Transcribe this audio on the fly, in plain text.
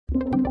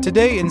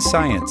Today in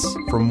Science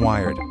from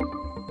Wired.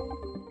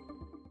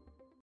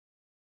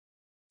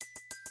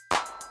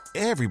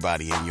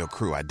 Everybody in your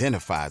crew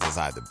identifies as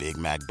either Big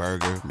Mac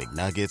Burger,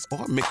 McNuggets,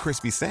 or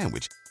McCrispy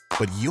Sandwich.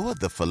 But you're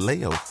the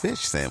Filet-O-Fish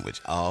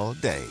Sandwich all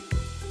day.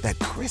 That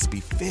crispy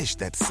fish,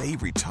 that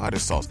savory tartar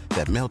sauce,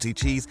 that melty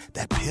cheese,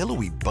 that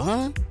pillowy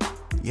bun.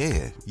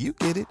 Yeah, you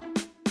get it.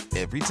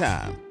 Every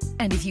time.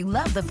 And if you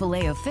love the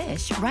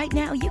Filet-O-Fish, right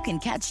now you can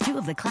catch two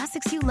of the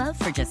classics you love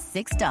for just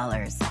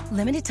 $6.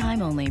 Limited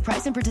time only.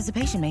 Price and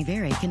participation may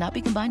vary. Cannot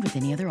be combined with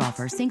any other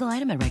offer. Single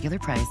item at regular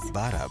price.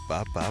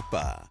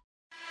 Ba-da-ba-ba-ba.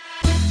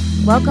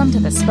 Welcome to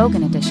the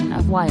spoken edition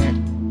of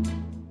Wired.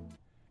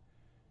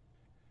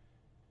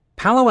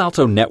 Palo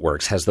Alto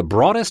Networks has the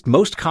broadest,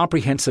 most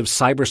comprehensive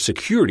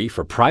cybersecurity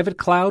for private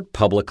cloud,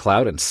 public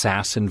cloud, and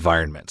SaaS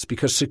environments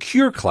because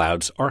secure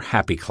clouds are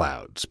happy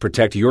clouds.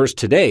 Protect yours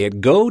today at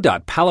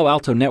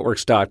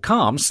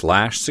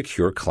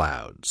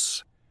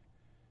go.paloaltonetworks.com/secure-clouds.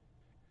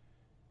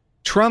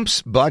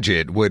 Trump's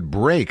budget would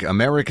break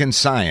American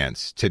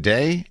science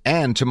today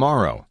and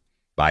tomorrow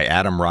by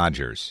Adam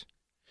Rogers.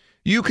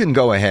 You can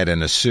go ahead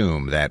and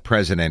assume that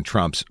President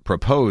Trump's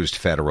proposed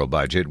federal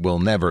budget will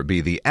never be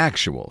the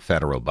actual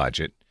federal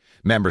budget.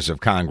 Members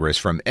of Congress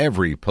from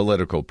every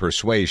political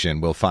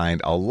persuasion will find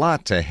a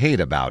lot to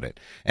hate about it,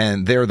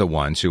 and they're the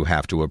ones who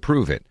have to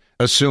approve it,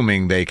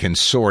 assuming they can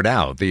sort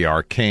out the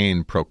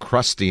arcane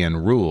procrustean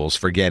rules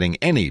for getting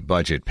any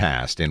budget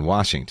passed in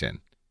Washington.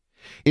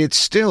 It's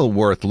still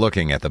worth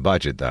looking at the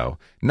budget, though,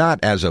 not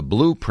as a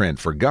blueprint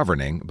for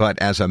governing,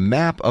 but as a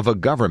map of a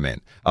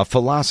government, a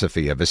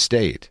philosophy of a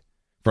state.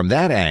 From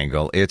that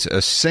angle, it's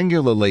a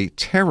singularly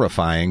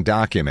terrifying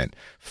document,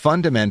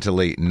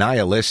 fundamentally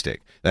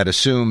nihilistic, that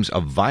assumes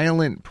a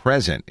violent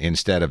present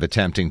instead of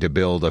attempting to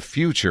build a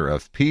future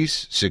of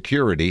peace,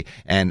 security,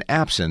 and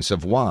absence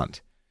of want.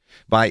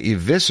 By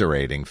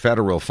eviscerating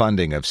federal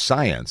funding of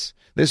science,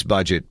 this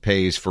budget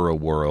pays for a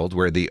world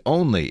where the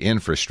only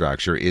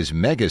infrastructure is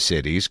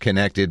megacities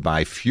connected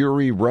by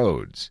Fury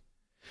roads.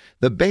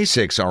 The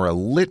basics are a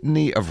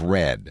litany of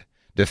red.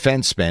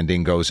 Defense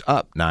spending goes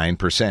up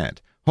 9%.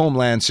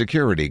 Homeland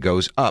Security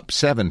goes up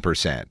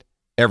 7%.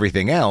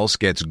 Everything else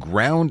gets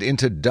ground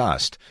into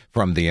dust,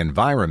 from the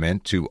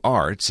environment to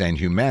arts and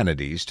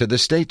humanities to the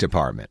State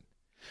Department.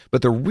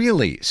 But the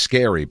really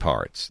scary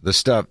parts, the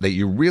stuff that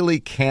you really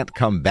can't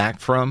come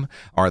back from,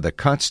 are the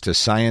cuts to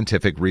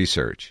scientific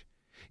research.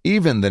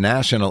 Even the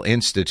National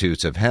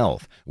Institutes of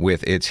Health,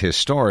 with its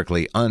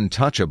historically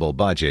untouchable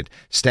budget,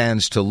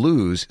 stands to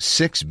lose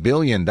 $6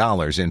 billion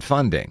in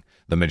funding,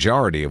 the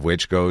majority of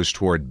which goes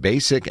toward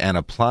basic and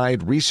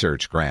applied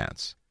research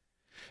grants.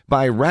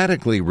 By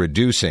radically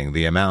reducing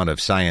the amount of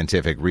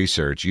scientific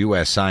research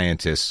U.S.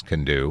 scientists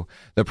can do,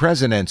 the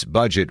president's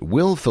budget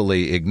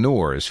willfully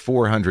ignores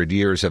 400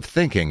 years of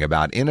thinking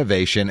about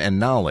innovation and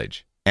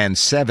knowledge, and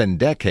 7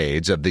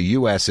 decades of the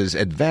U.S.'s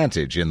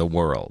advantage in the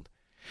world.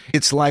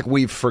 It's like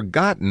we've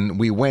forgotten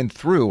we went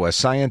through a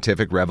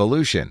scientific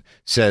revolution,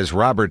 says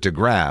Robert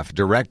DeGraff,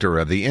 director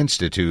of the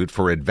Institute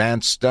for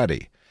Advanced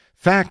Study.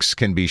 Facts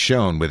can be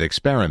shown with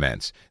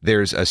experiments.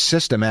 There's a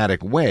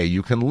systematic way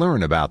you can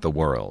learn about the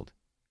world.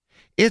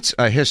 It's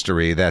a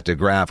history that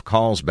DeGraff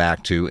calls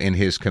back to in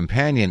his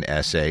companion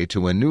essay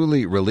to a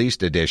newly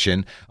released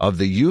edition of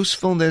The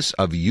Usefulness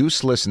of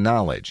Useless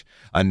Knowledge,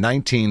 a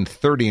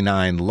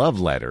 1939 love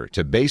letter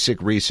to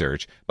basic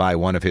research by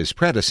one of his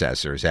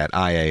predecessors at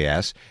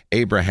IAS,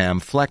 Abraham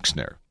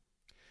Flexner.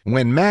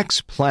 When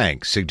Max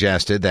Planck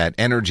suggested that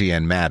energy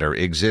and matter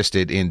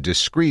existed in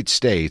discrete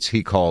states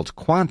he called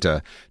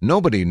quanta,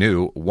 nobody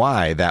knew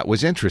why that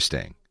was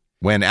interesting.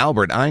 When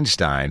Albert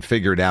Einstein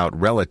figured out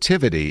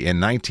relativity in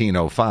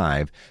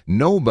 1905,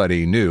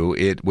 nobody knew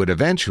it would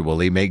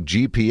eventually make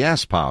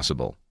GPS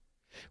possible.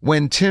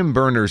 When Tim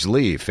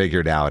Berners-Lee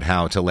figured out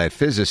how to let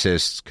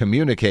physicists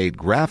communicate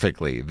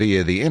graphically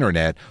via the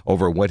Internet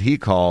over what he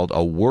called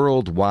a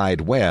World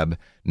Wide Web,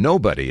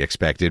 nobody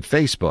expected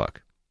Facebook.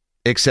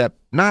 Except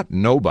not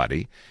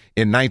nobody.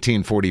 In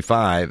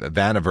 1945,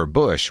 Vannevar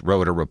Bush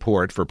wrote a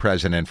report for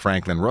President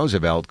Franklin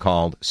Roosevelt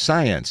called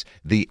Science,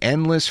 the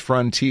Endless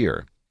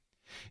Frontier.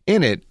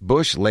 In it,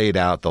 Bush laid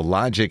out the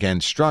logic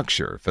and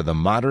structure for the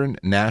modern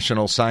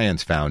National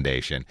Science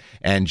Foundation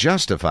and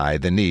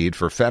justified the need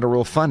for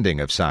federal funding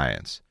of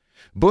science.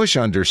 Bush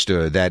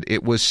understood that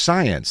it was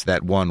science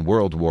that won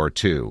World War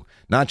II,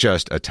 not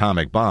just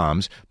atomic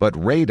bombs,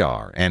 but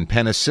radar and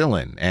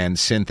penicillin and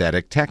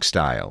synthetic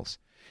textiles.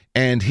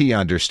 And he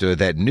understood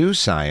that new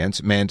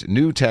science meant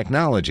new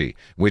technology,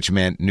 which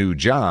meant new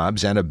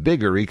jobs and a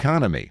bigger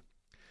economy.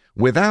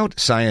 Without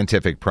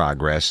scientific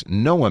progress,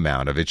 no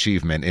amount of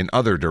achievement in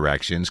other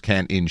directions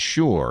can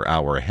ensure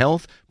our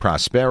health,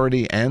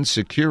 prosperity, and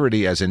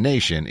security as a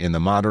nation in the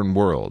modern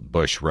world,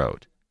 Bush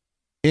wrote.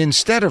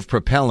 Instead of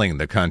propelling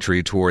the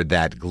country toward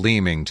that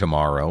gleaming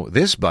tomorrow,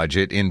 this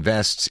budget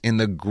invests in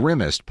the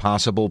grimmest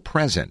possible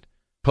present.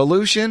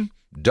 Pollution?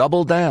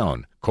 Double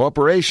down.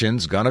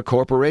 Corporations gonna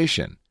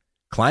corporation.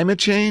 Climate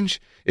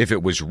change? If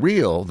it was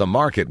real, the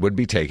market would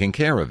be taking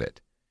care of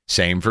it.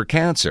 Same for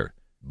cancer.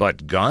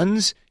 But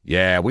guns?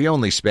 Yeah, we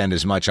only spend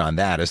as much on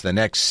that as the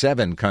next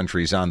 7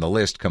 countries on the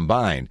list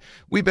combined.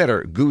 We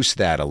better goose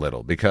that a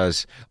little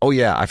because, oh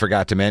yeah, I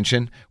forgot to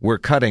mention, we're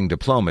cutting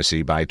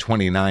diplomacy by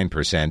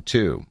 29%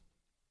 too.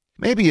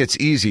 Maybe it's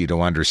easy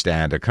to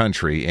understand a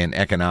country in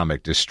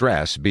economic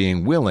distress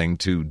being willing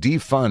to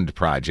defund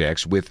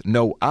projects with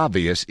no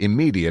obvious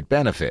immediate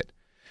benefit.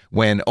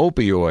 When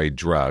opioid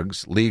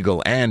drugs,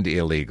 legal and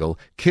illegal,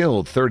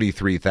 killed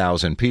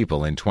 33,000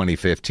 people in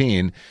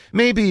 2015,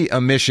 maybe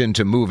a mission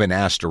to move an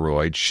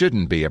asteroid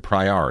shouldn't be a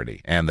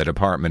priority, and the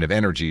Department of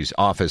Energy's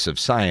Office of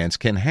Science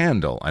can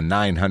handle a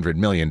 $900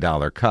 million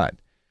cut.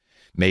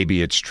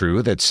 Maybe it's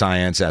true that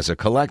science as a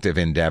collective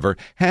endeavor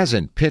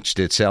hasn't pitched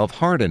itself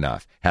hard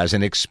enough,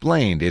 hasn't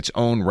explained its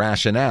own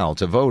rationale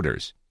to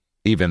voters,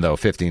 even though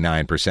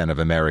 59% of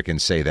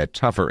Americans say that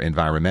tougher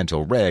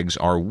environmental regs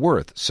are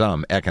worth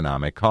some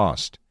economic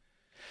cost.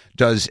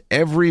 Does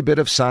every bit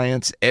of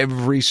science,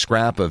 every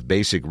scrap of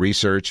basic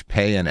research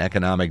pay an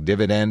economic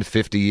dividend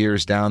 50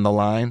 years down the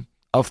line?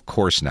 Of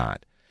course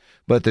not.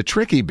 But the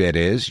tricky bit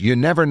is you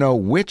never know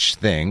which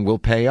thing will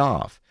pay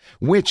off.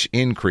 Which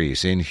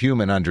increase in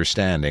human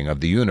understanding of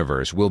the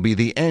universe will be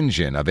the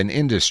engine of an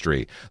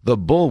industry, the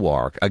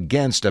bulwark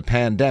against a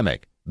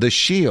pandemic, the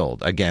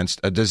shield against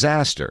a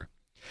disaster?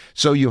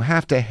 So you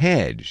have to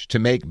hedge to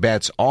make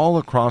bets all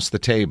across the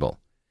table.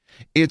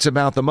 It's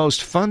about the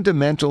most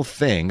fundamental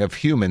thing of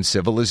human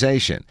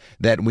civilization,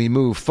 that we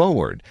move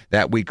forward,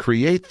 that we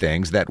create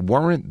things that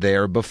weren't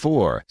there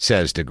before,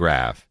 says de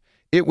Graaf.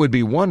 It would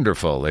be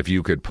wonderful if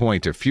you could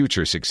point to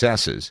future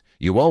successes.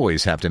 You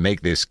always have to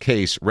make this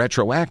case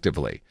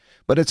retroactively.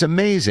 But it's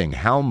amazing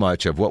how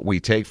much of what we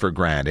take for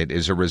granted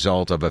is a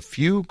result of a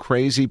few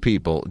crazy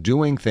people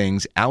doing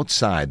things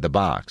outside the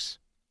box.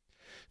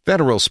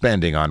 Federal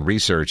spending on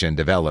research and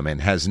development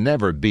has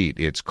never beat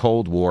its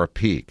Cold War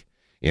peak.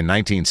 In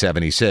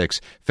 1976,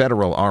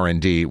 federal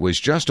R&D was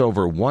just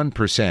over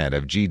 1%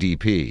 of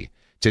GDP.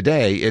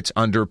 Today, it's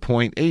under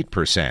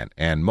 0.8%,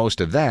 and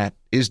most of that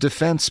is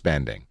defense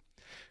spending.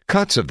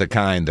 Cuts of the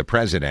kind the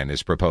president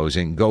is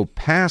proposing go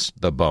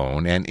past the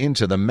bone and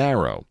into the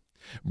marrow.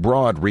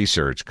 Broad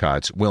research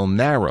cuts will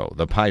narrow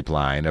the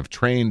pipeline of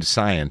trained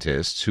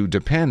scientists who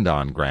depend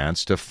on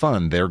grants to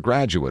fund their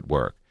graduate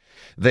work.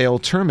 They'll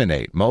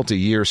terminate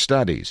multi-year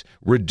studies,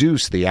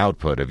 reduce the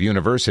output of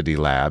university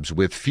labs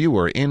with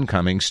fewer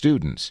incoming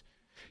students.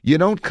 You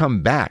don't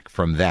come back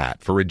from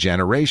that for a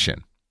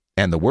generation.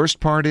 And the worst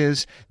part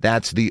is,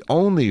 that's the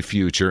only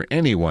future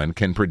anyone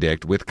can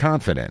predict with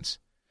confidence.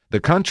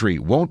 The country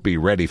won't be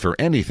ready for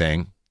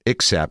anything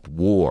except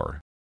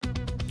war.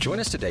 Join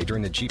us today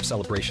during the Jeep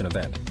Celebration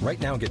event. Right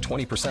now, get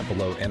 20%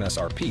 below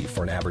MSRP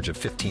for an average of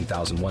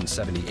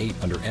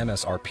 $15,178 under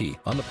MSRP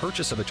on the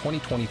purchase of a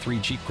 2023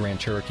 Jeep Grand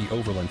Cherokee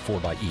Overland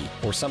 4xE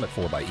or Summit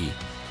 4xE.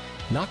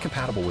 Not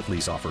compatible with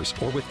lease offers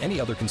or with any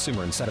other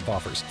consumer incentive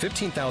offers.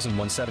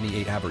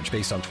 $15,178 average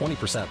based on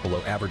 20%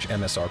 below average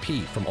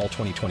MSRP from all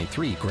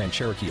 2023 Grand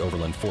Cherokee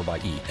Overland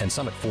 4xE and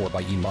Summit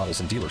 4xE models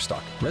in dealer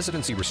stock.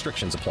 Residency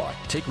restrictions apply.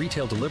 Take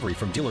retail delivery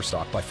from dealer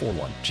stock by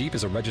 4/1. Jeep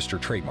is a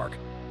registered trademark.